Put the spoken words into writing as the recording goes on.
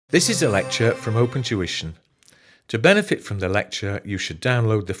This is a lecture from Open Tuition. To benefit from the lecture, you should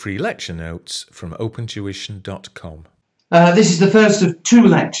download the free lecture notes from opentuition.com. This is the first of two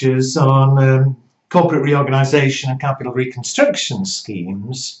lectures on corporate reorganisation and capital reconstruction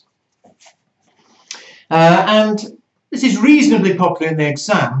schemes. And this is reasonably popular in the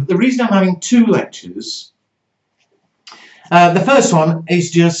exam. But the reason I'm having two lectures, the first one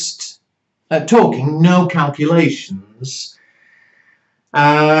is just talking, no calculations,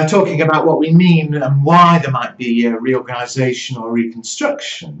 talking about what we mean and why there might be a reorganisation or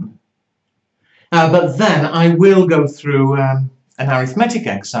reconstruction. But then I will go through an arithmetic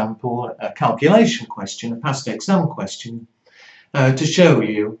example, a calculation question, a past exam question, to show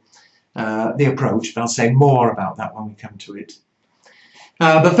you the approach, but I'll say more about that when we come to it.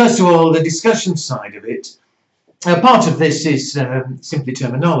 But first of all, the discussion side of it. Part of this is simply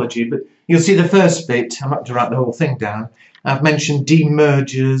terminology, but you'll see the first bit. I'm not going to write the whole thing down. I've mentioned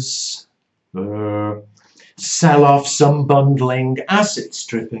demergers, sell-offs, unbundling, asset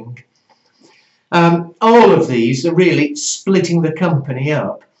stripping. All of these are really splitting the company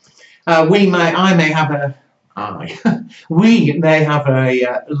up. We may have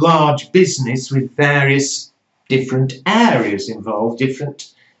a large business with various different areas involved,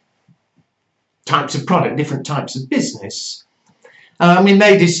 different types of product, different types of business. We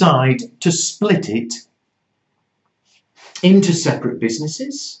may decide to split it into separate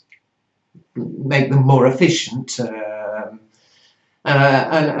businesses, make them more efficient. And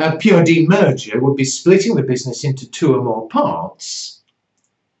a pure demerger would be splitting the business into two or more parts,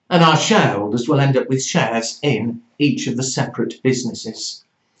 and our shareholders will end up with shares in each of the separate businesses.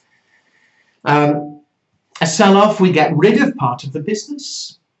 A sell-off, we get rid of part of the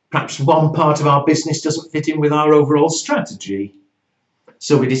business. Perhaps one part of our business doesn't fit in with our overall strategy,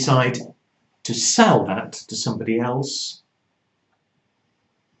 so we decide to sell that to somebody else.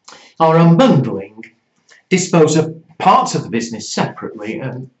 Or unbundling, dispose of parts of the business separately,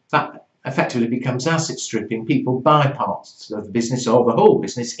 and that effectively becomes asset stripping. People buy parts of the business or the whole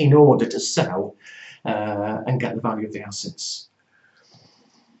business in order to sell and get the value of the assets.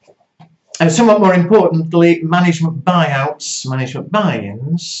 And somewhat more importantly, management buyouts, management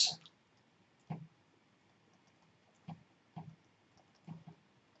buy-ins.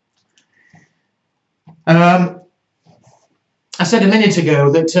 I said a minute ago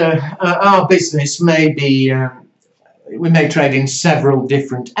that our business may be, we may trade in several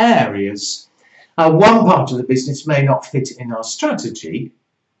different areas. One part of the business may not fit in our strategy,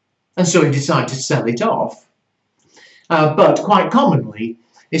 and so we decide to sell it off. But quite commonly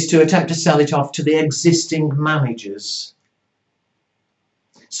is to attempt to sell it off to the existing managers.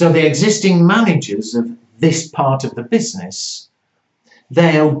 So the existing managers of this part of the business,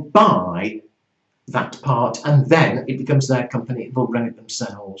 they'll buy that part, and then it becomes their company. They'll run it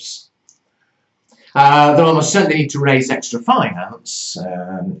themselves. They'll almost certainly need to raise extra finance,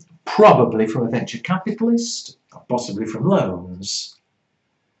 probably from a venture capitalist, or possibly from loans.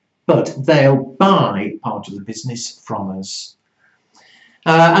 But they'll buy part of the business from us.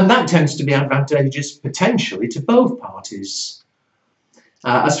 And that tends to be advantageous, potentially, to both parties.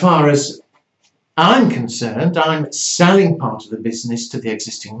 As far as I'm concerned, I'm selling part of the business to the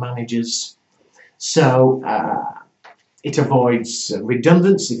existing managers, so it avoids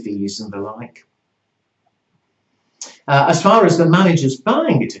redundancy fees and the like. As far as the managers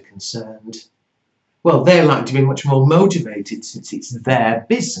buying it are concerned, well, they're likely to be much more motivated since it's their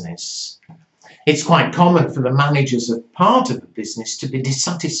business. It's quite common for the managers of part of the business to be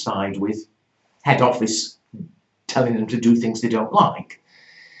dissatisfied with head office telling them to do things they don't like.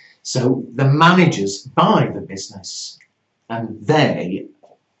 So the managers buy the business and they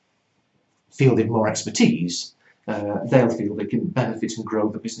feel they've more expertise. They'll feel they can benefit and grow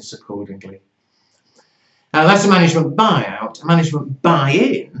the business accordingly. That's a management buyout. A management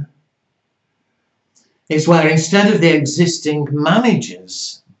buy-in is where instead of the existing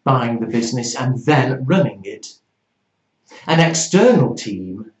managers buying the business and then running it, an external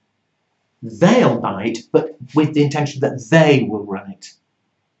team, they'll buy it, but with the intention that they will run it.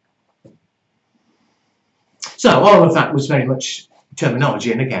 So all of that was very much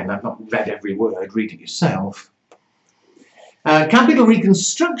terminology, and again, I've not read every word, read it yourself. Capital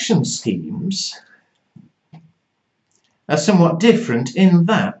reconstruction schemes are somewhat different in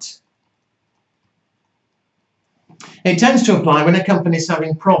that it tends to apply when a company is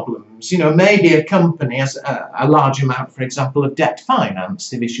having problems. You know, maybe a company has a large amount, for example, of debt finance.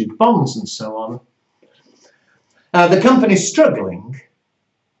 They've issued bonds and so on. The company's struggling,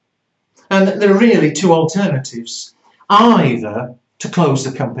 and there are really two alternatives. Either to close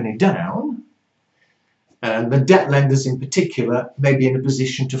the company down, And the debt lenders in particular may be in a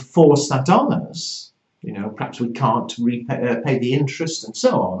position to force that on us. You know, perhaps we can't pay the interest and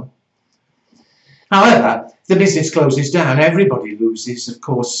so on. However, if the business closes down, everybody loses. Of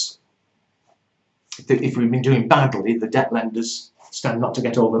course, if we've been doing badly, the debt lenders stand not to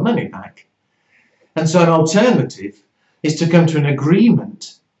get all the money back. And so an alternative is to come to an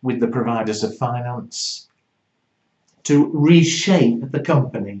agreement with the providers of finance to reshape the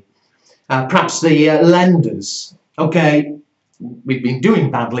company. Perhaps the lenders, okay, we've been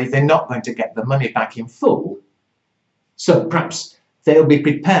doing badly, they're not going to get the money back in full. So perhaps they'll be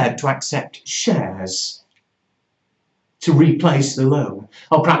prepared to accept shares to replace the loan.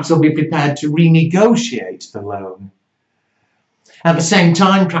 Or perhaps they'll be prepared to renegotiate the loan. At the same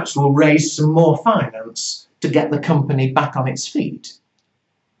time, perhaps we'll raise some more finance to get the company back on its feet.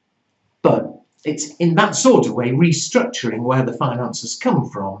 But it's in that sort of way, restructuring where the finances come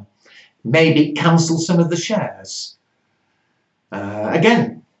from. Maybe cancel some of the shares.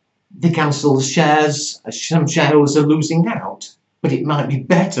 Again, they cancel the shares, some shareholders are losing out, but it might be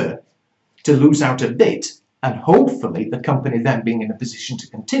better to lose out a bit and hopefully the company then being in a position to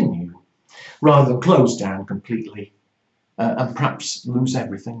continue rather than close down completely and perhaps lose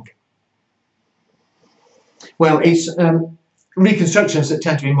everything. Well, it's reconstructions that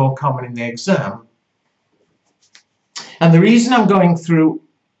tend to be more common in the exam. And the reason I'm going through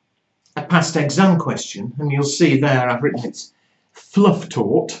a past exam question, and you'll see there I've written it's fluff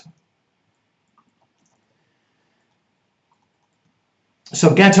taught.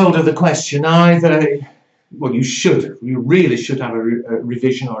 So get hold of the question either, well you really should have a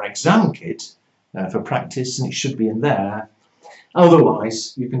revision or exam kit for practice, and it should be in there.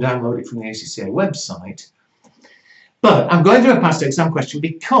 Otherwise, you can download it from the ACCA website. But I'm going through a past exam question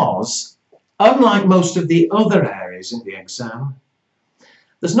because, unlike most of the other areas in the exam,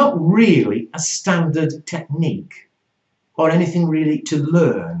 there's not really a standard technique or anything really to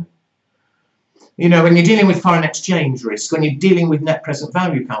learn. You know, when you're dealing with foreign exchange risk, when you're dealing with net present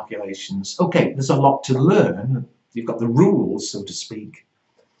value calculations, okay, there's a lot to learn. You've got the rules, so to speak.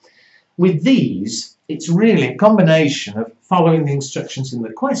 With these, it's really a combination of following the instructions in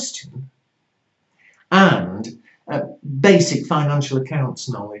the question and basic financial accounts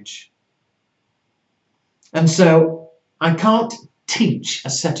knowledge. And so I can't teach a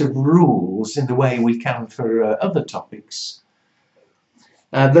set of rules in the way we can for other topics.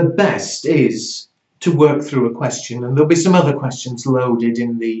 The best is to work through a question, and there'll be some other questions loaded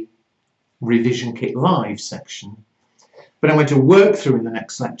in the revision kit live section. But I'm going to work through in the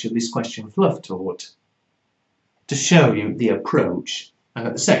next lecture this question fluff taught to show you the approach, and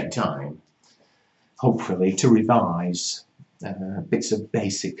at the same time, hopefully, to revise bits of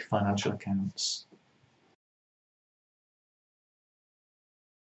basic financial accounts.